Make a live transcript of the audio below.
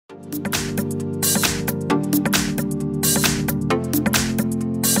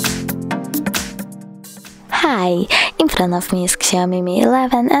Hi, in front of me is XIAOMI Mi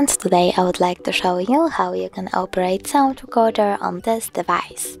 11 and today I would like to show you how you can operate sound recorder on this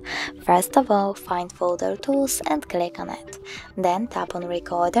device. First of all, find folder tools and click on it. Then tap on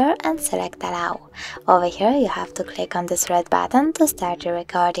recorder and select allow. Over here you have to click on this red button to start the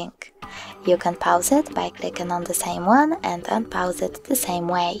recording. You can pause it by clicking on the same one and unpause it the same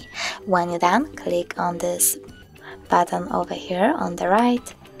way. When you're done, click on this button over here on the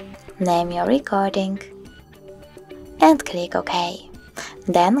right, name your recording, and click OK.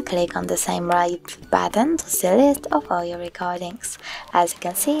 Then click on the same right button to see a list of all your recordings. As you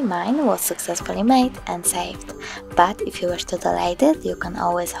can see, mine was successfully made and saved. But if you wish to delete it, you can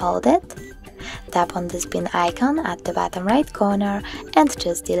always hold it. Tap on this bin icon at the bottom right corner and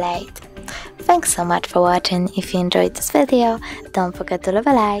choose delete. Thanks so much for watching. If you enjoyed this video, don't forget to leave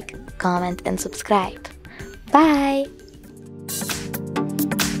a like, comment and subscribe. Bye!